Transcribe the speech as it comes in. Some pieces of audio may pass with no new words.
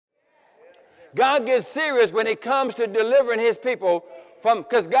God gets serious when it comes to delivering his people from,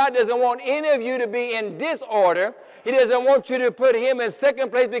 because God doesn't want any of you to be in disorder. He doesn't want you to put him in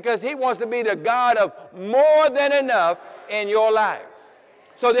second place because he wants to be the God of more than enough in your life.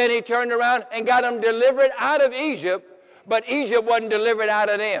 So then he turned around and got them delivered out of Egypt, but Egypt wasn't delivered out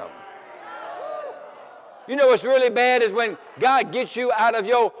of them. You know what's really bad is when God gets you out of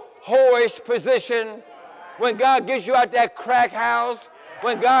your whorish position, when God gets you out that crack house,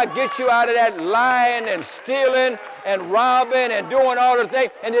 when God gets you out of that lying and stealing and robbing and doing all the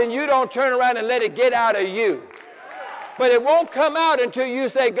things, and then you don't turn around and let it get out of you. But it won't come out until you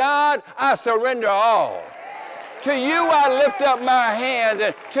say, God, I surrender all. To you I lift up my hands,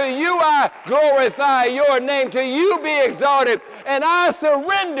 and to you I glorify your name. To you be exalted, and I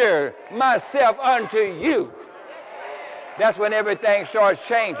surrender myself unto you. That's when everything starts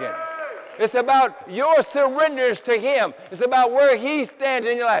changing. It's about your surrenders to him. It's about where he stands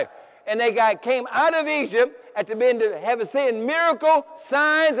in your life. And they came out of Egypt after having seen miracle,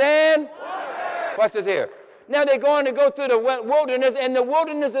 signs, and what's this here? Now they're going to go through the wilderness, and the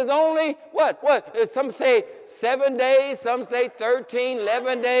wilderness is only, what? Some say 7 days, some say 13,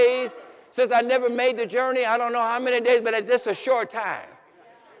 11 days. Since I never made the journey, I don't know how many days, but it's just a short time.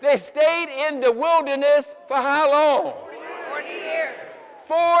 They stayed in the wilderness for how long? 40 years.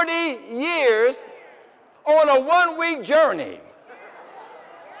 40 years on a 1-week journey.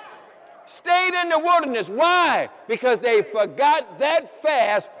 Stayed in the wilderness. Why? Because they forgot that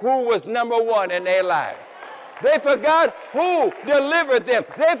fast who was number one in their life. They forgot who delivered them.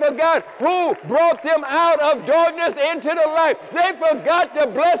 They forgot who brought them out of darkness into the light. They forgot the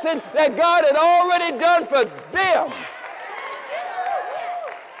blessing that God had already done for them.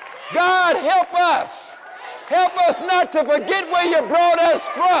 God, help us. Help us not to forget where you brought us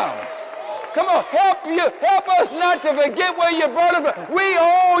from. Come on, help us not to forget where you brought us from. We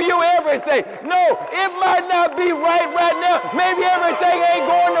owe you everything. No, it might not be right now. Maybe everything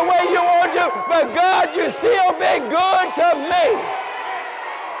ain't going the way you want to, but God, you've still been good to me.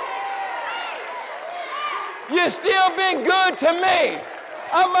 You've still been good to me.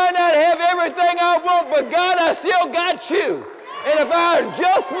 I might not have everything I want, but God, I still got you. And if I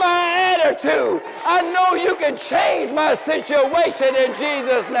adjust my attitude, I know you can change my situation in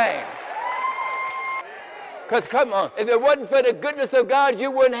Jesus' name. Because come on, if it wasn't for the goodness of God, you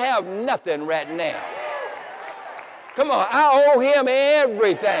wouldn't have nothing right now. Come on, I owe him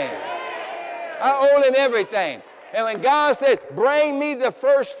everything. I owe him everything. And when God said, bring me the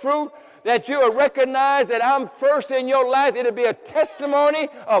first fruit, that you will recognize that I'm first in your life, it'll be a testimony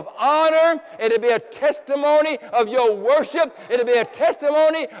of honor. It'll be a testimony of your worship. It'll be a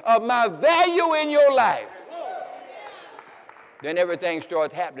testimony of my value in your life. Then everything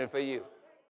starts happening for you.